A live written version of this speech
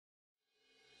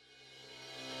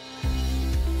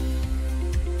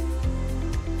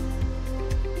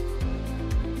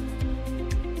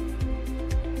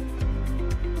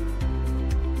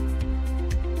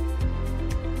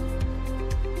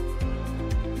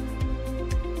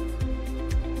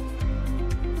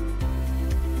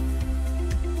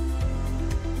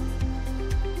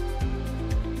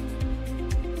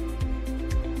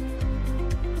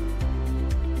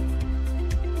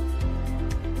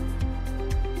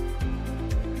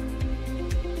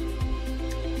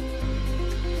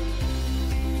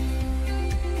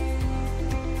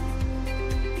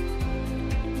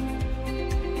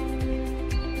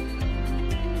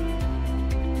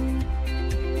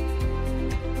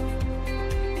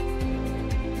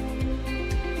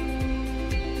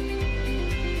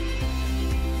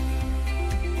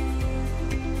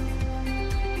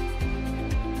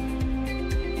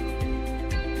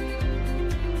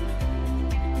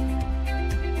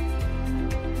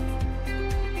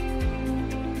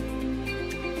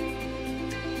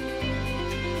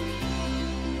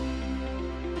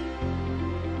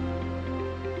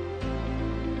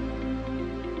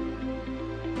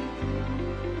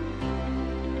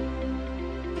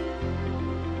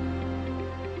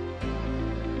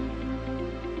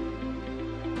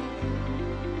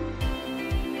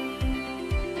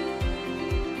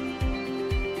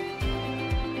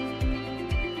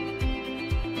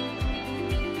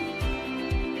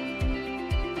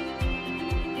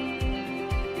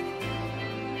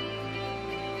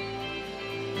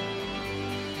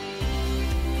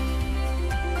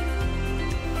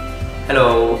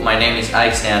Hello, my name is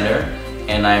Alexander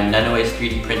and I'm NanoWave's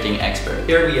 3D printing expert.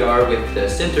 Here we are with the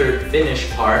sintered finish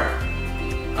part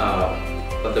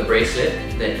of the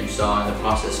bracelet that you saw in the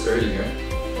process earlier.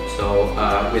 So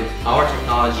with our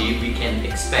technology we can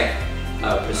expect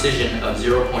a precision of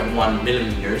 0.1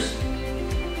 millimeters,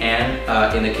 and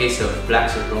in the case of black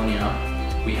zirconia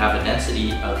we have a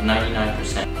density of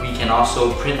 99%. We can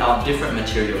also print out different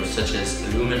materials such as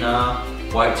alumina,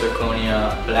 white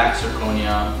zirconia, black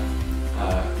zirconia,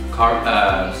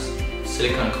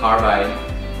 silicon carbide,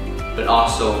 but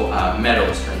also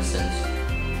metals, for instance.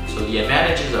 So the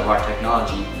advantages of our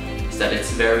technology is that it's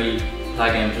very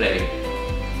plug and play.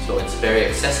 So it's very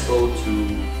accessible to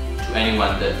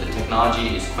anyone. The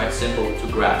technology is quite simple to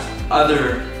grasp.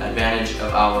 Other advantage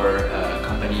of our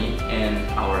company and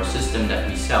our system that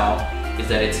we sell is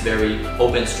that it's very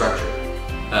open structure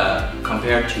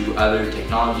compared to other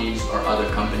technologies or other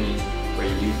companies where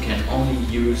you can only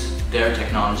use their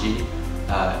technology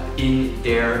in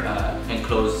their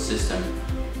enclosed system.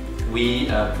 We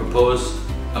propose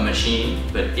a machine,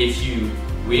 but if you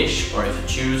wish or if you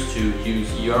choose to use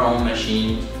your own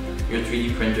machines, your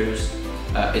 3D printers,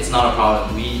 it's not a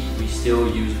problem. We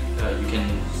still use, you can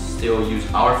still use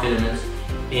our filaments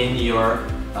in your